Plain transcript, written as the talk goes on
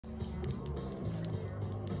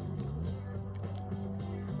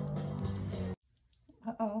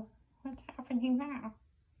Uh-oh. What's happening now?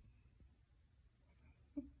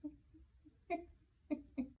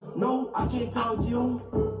 No, I can't talk to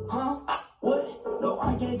you. Huh? What? No,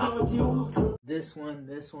 I can't talk to you. This one,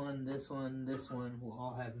 this one, this one, this one will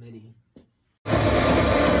all have MIDI.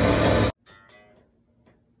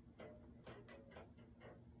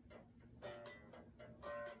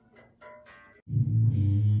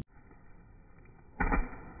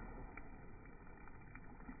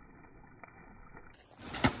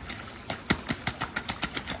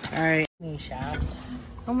 All right, shop.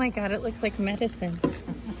 Oh my God, it looks like medicine.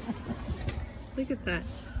 Look at that.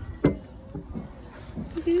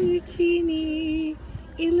 Zucchini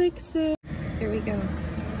elixir. Here we go.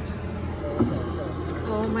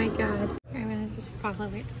 Oh my God. I'm gonna just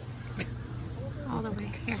follow it all the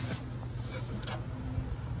way here.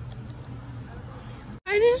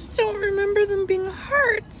 I just don't remember them being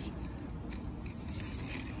hearts.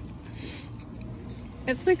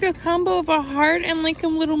 It's like a combo of a heart and like a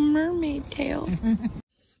little mermaid tail.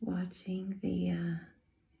 Just watching the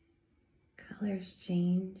colors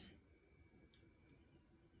change.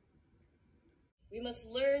 We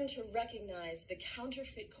must learn to recognize the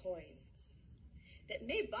counterfeit coins that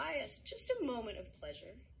may buy us just a moment of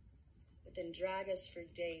pleasure, but then drag us for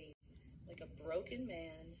days like a broken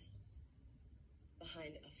man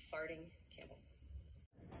behind a farting camel.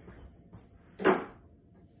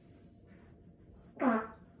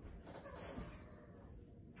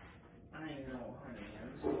 I know, honey,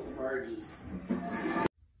 I'm so farty.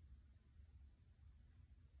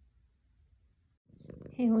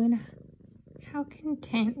 Hey Luna, how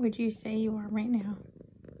content would you say you are right now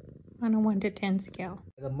on a 1 to 10 scale?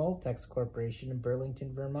 The Maltex Corporation in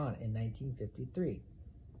Burlington, Vermont in 1953.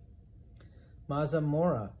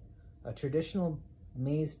 Mazamorra, a traditional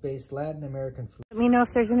maize-based Latin American food. Let me know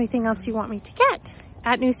if there's anything else you want me to get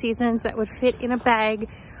at New Seasons that would fit in a bag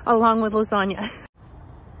along with lasagna.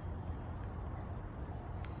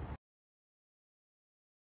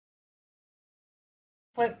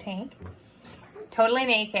 Float tank, totally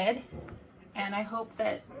naked, and I hope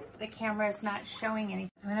that the camera is not showing anything.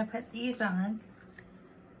 I'm gonna put these on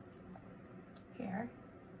here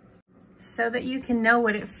so that you can know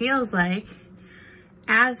what it feels like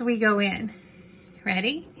as we go in.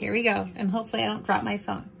 Ready? Here we go. And hopefully I don't drop my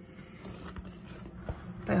phone.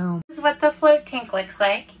 Boom. This is what the float tank looks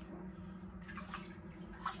like.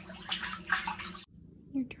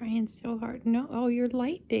 You're trying so hard. No, oh, you're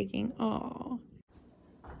light digging. Oh.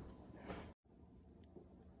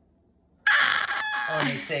 Oh,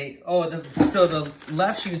 and they say, oh, so the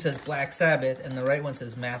left shoe says Black Sabbath and the right one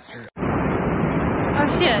says Master. Oh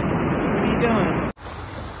shit. What are you doing?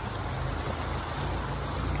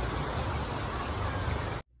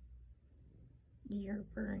 You're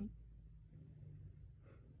burning.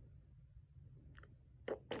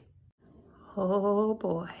 Oh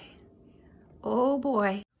boy. Oh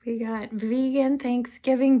boy. We got vegan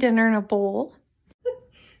Thanksgiving dinner in a bowl.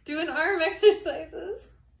 Doing arm exercises.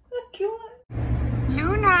 Come on.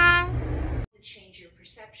 Luna. Change your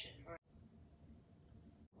perception.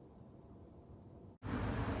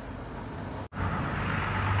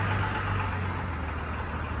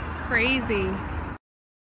 Crazy.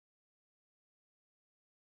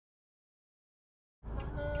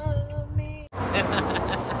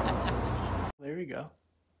 There we go.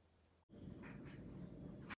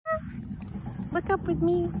 Look up with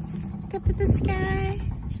me. Look up at the sky.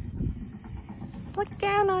 Look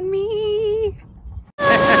down on me.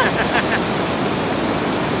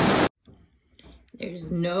 There's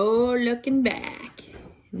no looking back.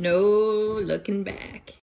 No looking back.